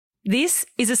This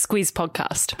is a Squiz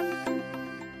podcast.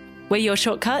 We're your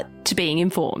shortcut to being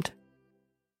informed.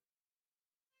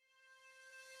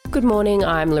 Good morning,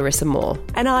 I'm Larissa Moore.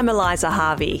 And I'm Eliza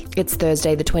Harvey. It's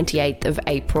Thursday the 28th of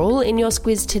April. In your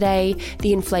Squiz today,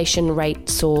 the inflation rate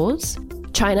soars.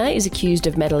 China is accused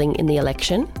of meddling in the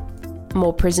election.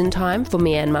 More prison time for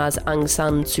Myanmar's Aung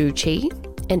San Suu Kyi.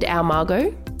 And our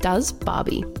Margot does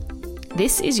Barbie.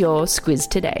 This is your Squiz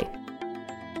today.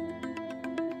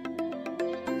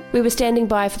 We were standing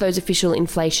by for those official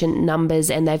inflation numbers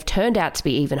and they've turned out to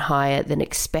be even higher than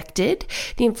expected.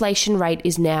 The inflation rate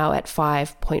is now at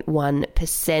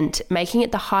 5.1%, making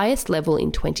it the highest level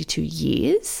in 22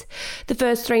 years. The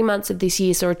first 3 months of this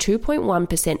year saw a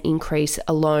 2.1% increase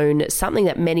alone, something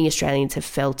that many Australians have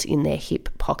felt in their hip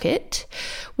pocket.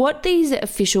 What these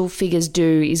official figures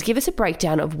do is give us a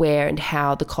breakdown of where and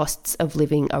how the costs of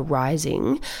living are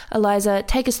rising. Eliza,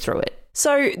 take us through it.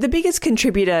 So the biggest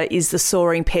contributor is the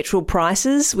soaring petrol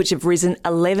prices, which have risen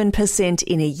 11%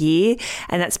 in a year,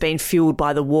 and that's been fueled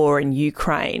by the war in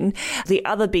Ukraine. The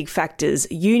other big factors,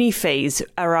 uni fees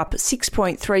are up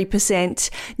 6.3%,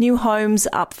 new homes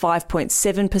up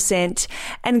 5.7%,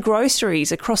 and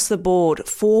groceries across the board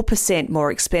 4%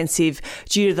 more expensive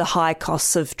due to the high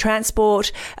costs of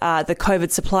transport, the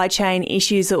COVID supply chain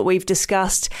issues that we've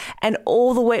discussed, and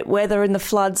all the wet weather and the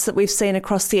floods that we've seen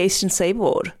across the eastern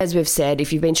seaboard. As we've said,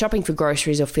 if you've been shopping for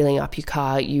groceries or filling up your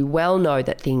car, you well know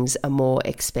that things are more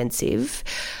expensive.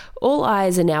 All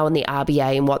eyes are now on the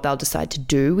RBA and what they'll decide to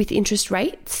do with interest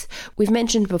rates. We've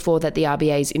mentioned before that the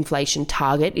RBA's inflation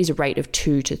target is a rate of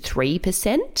 2 to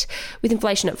 3%. With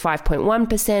inflation at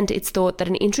 5.1%, it's thought that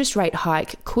an interest rate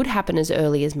hike could happen as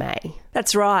early as May.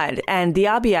 That's right, and the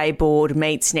RBA board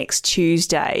meets next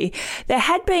Tuesday. There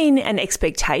had been an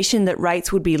expectation that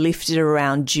rates would be lifted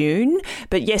around June,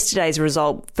 but yesterday's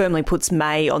result firmly puts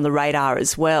May on the radar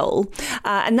as well.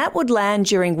 And that would land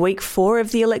during week 4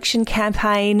 of the election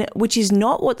campaign, which is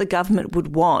not what the government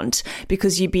would want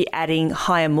because you'd be adding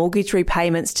higher mortgage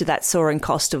repayments to that soaring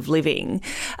cost of living.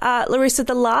 Larissa,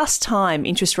 the last time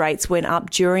interest rates went up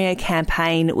during a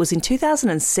campaign was in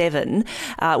 2007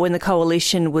 when the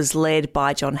coalition was led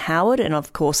by John Howard, and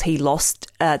of course he lost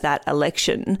that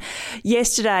election.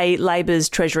 Yesterday, Labor's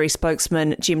Treasury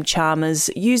spokesman Jim Chalmers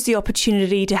used the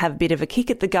opportunity to have a bit of a kick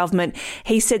at the government.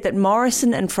 He said that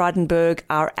Morrison and Frydenberg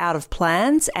are out of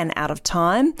plans and out of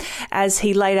time as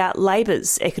he laid out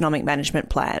Labor's economic management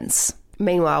plans.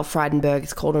 Meanwhile, Frydenberg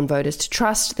has called on voters to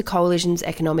trust the coalition's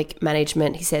economic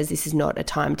management. He says this is not a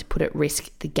time to put at risk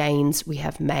the gains we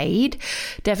have made.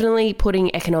 Definitely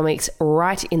putting economics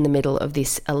right in the middle of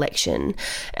this election.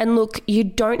 And look, you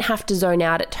don't have to zone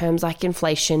out at terms like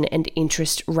inflation and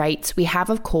interest rates. We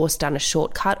have, of course, done a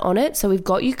shortcut on it, so we've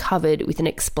got you covered with an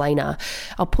explainer.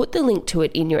 I'll put the link to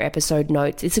it in your episode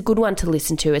notes. It's a good one to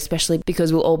listen to, especially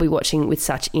because we'll all be watching with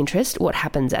such interest what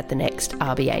happens at the next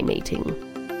RBA meeting.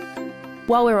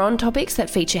 While we're on topics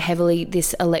that feature heavily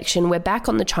this election, we're back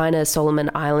on the China-Solomon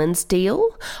Islands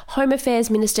deal. Home Affairs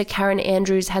Minister Karen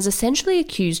Andrews has essentially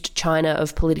accused China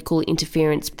of political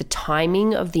interference with the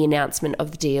timing of the announcement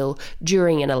of the deal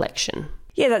during an election.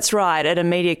 Yeah, that's right. At a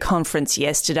media conference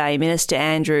yesterday, Minister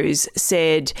Andrews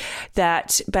said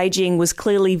that Beijing was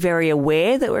clearly very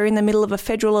aware that we're in the middle of a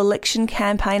federal election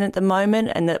campaign at the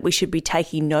moment and that we should be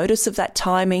taking notice of that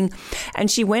timing. And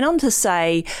she went on to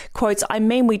say, quotes, "I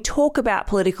mean, we talk about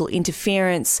political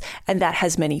interference and that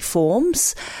has many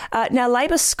forms." Now,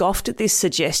 Labor scoffed at this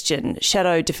suggestion.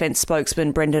 Shadow Defence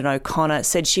spokesman Brendan O'Connor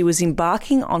said she was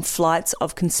embarking on flights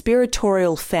of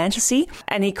conspiratorial fantasy,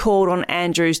 and he called on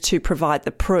Andrews to provide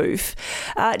the proof.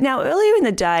 Now, earlier in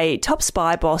the day, top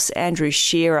spy boss Andrew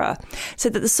Shearer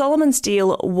said that the Solomons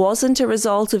deal wasn't a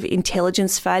result of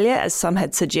intelligence failure, as some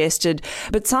had suggested,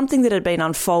 but something that had been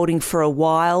unfolding for a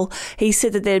while. He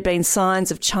said that there had been signs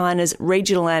of China's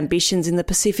regional ambitions in the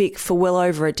Pacific for well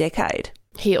over a decade.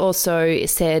 He also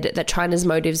said that China's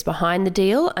motives behind the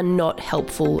deal are not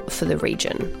helpful for the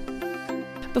region.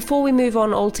 Before we move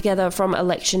on altogether from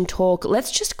election talk,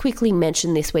 let's just quickly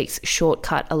mention this week's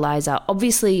shortcut, Eliza.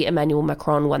 Obviously, Emmanuel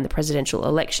Macron won the presidential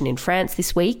election in France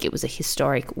this week. It was a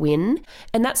historic win.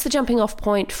 And that's the jumping off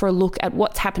point for a look at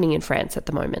what's happening in France at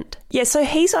the moment. Yeah, so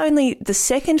he's only the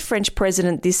second French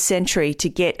president this century to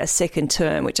get a second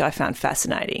term, which I found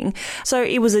fascinating. So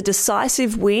it was a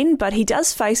decisive win, but he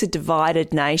does face a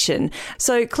divided nation.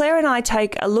 So Claire and I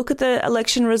take a look at the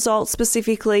election results,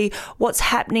 specifically what's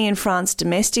happening in France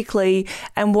domestically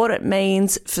and what it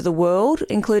means for the world,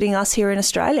 including us here in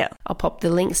Australia. I'll pop the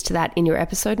links to that in your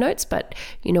episode notes, but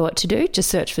you know what to do. Just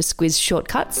search for Squiz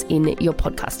Shortcuts in your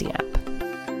podcasting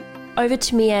app. Over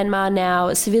to Myanmar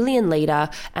now. Civilian leader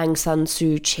Aung San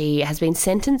Suu Kyi has been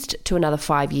sentenced to another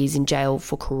 5 years in jail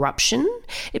for corruption.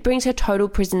 It brings her total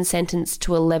prison sentence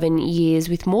to 11 years,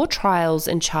 with more trials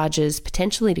and charges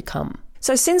potentially to come.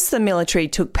 So since the military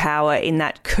took power in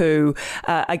that coup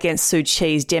against Suu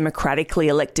Kyi's democratically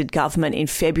elected government in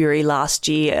February last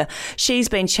year, she's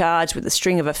been charged with a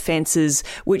string of offences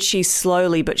which she's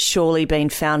slowly but surely been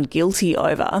found guilty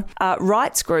over.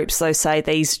 Rights groups, though, say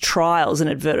these trials, in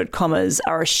inverted commas,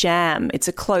 are a sham. It's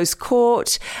a closed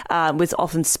court with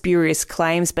often spurious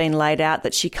claims being laid out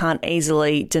that she can't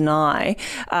easily deny.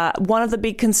 One of the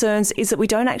big concerns is that we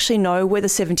don't actually know where the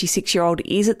 76-year-old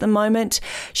is at the moment.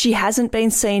 She hasn't been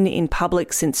seen in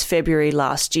public since February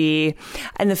last year,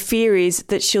 and the fear is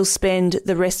that she'll spend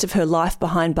the rest of her life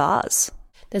behind bars.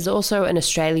 There's also an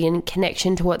Australian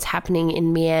connection to what's happening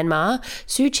in Myanmar.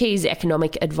 Suu Kyi's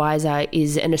economic advisor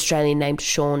is an Australian named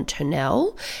Sean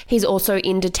Turnell. He's also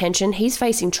in detention. He's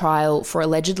facing trial for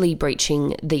allegedly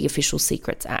breaching the Official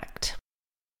Secrets Act.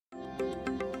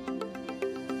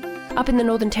 Up in the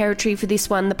Northern Territory for this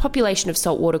one, the population of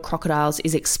saltwater crocodiles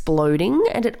is exploding,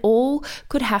 and it all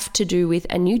could have to do with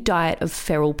a new diet of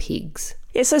feral pigs.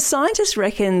 Yeah, so scientists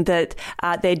reckon that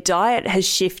their diet has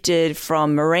shifted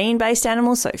from marine-based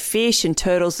animals, so fish and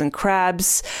turtles and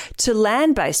crabs, to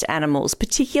land-based animals,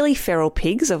 particularly feral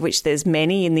pigs, of which there's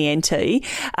many in the NT.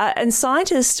 And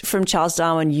scientists from Charles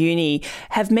Darwin Uni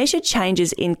have measured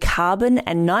changes in carbon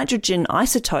and nitrogen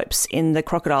isotopes in the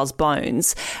crocodile's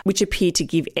bones, which appear to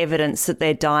give evidence that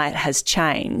their diet has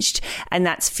changed. And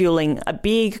that's fueling a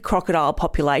big crocodile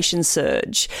population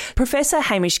surge. Professor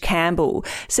Hamish Campbell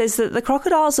says that the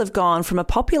crocodiles have gone from a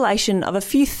population of a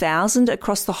few thousand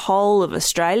across the whole of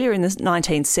Australia in the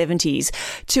 1970s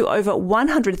to over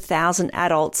 100,000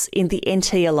 adults in the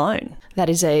NT alone. That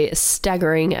is a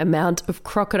staggering amount of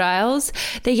crocodiles.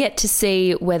 They're yet to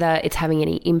see whether it's having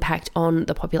any impact on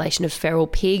the population of feral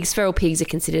pigs. Feral pigs are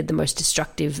considered the most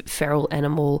destructive feral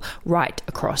animal right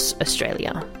across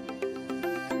Australia.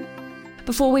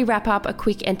 Before we wrap up, a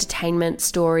quick entertainment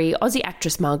story. Aussie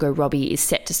actress Margot Robbie is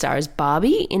set to star as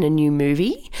Barbie in a new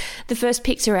movie. The first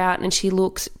pics are out and she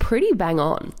looks pretty bang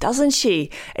on. Doesn't she?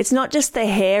 It's not just the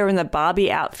hair and the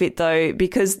Barbie outfit though,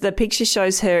 because the picture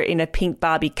shows her in a pink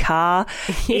Barbie car,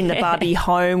 in the Barbie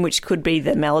home, which could be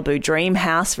the Malibu dream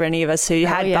house for any of us who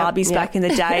had Barbies back in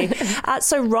the day.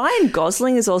 So Ryan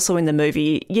Gosling is also in the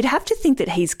movie. You'd have to think that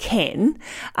he's Ken,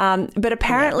 but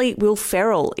apparently Will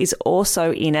Ferrell is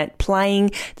also in it, playing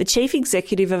the chief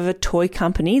executive of a toy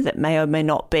company that may or may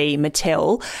not be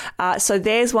Mattel. So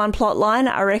there's one plot line.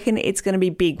 I reckon it's going to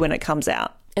be big when it comes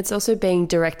out. It's also being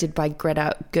directed by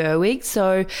Greta Gerwig,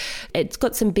 so it's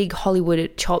got some big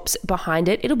Hollywood chops behind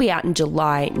it. It'll be out in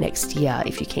July next year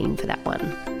if you're keen for that one.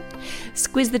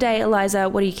 Squiz the day, Eliza.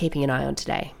 What are you keeping an eye on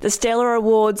today? The Stellar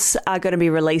Awards are going to be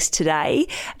released today.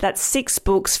 That's 6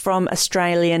 books from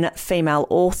Australian female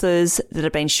authors that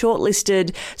have been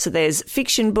shortlisted. So there's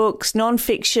fiction books,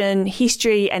 non-fiction,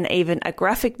 history, and even a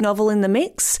graphic novel in the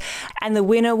mix. And the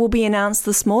winner will be announced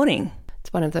this morning.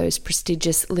 It's one of those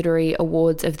prestigious literary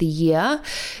awards of the year.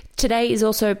 Today is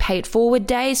also Pay It Forward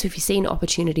Day, so if you see an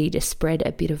opportunity to spread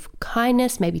a bit of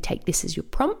kindness, maybe take this as your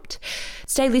prompt.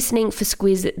 Stay listening for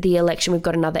Squiz the Election. We've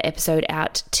got another episode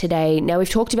out today. Now, we've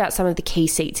talked about some of the key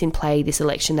seats in play this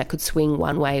election that could swing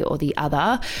one way or the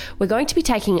other. We're going to be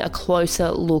taking a closer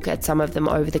look at some of them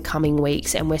over the coming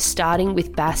weeks, and we're starting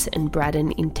with Bass and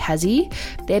Braddon in Tassie.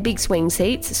 They're big swing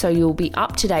seats, so you'll be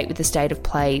up to date with the state of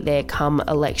play there come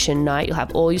election night. You'll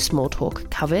have all your small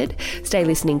talk covered. Stay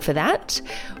listening for that.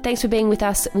 Thanks for being with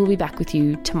us. We'll be back with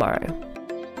you tomorrow.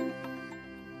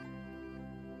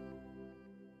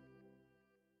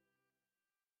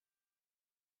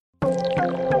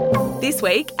 This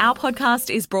week, our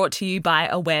podcast is brought to you by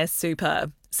Aware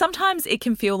Super. Sometimes it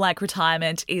can feel like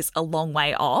retirement is a long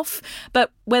way off,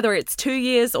 but whether it's 2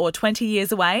 years or 20 years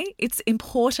away, it's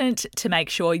important to make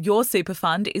sure your super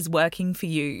fund is working for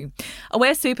you.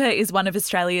 Aware Super is one of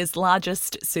Australia's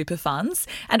largest super funds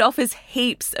and offers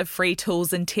heaps of free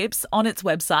tools and tips on its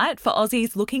website for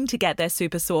Aussies looking to get their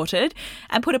super sorted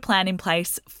and put a plan in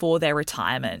place for their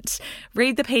retirement.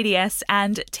 Read the PDS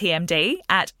and TMD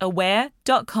at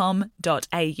aware.com.au.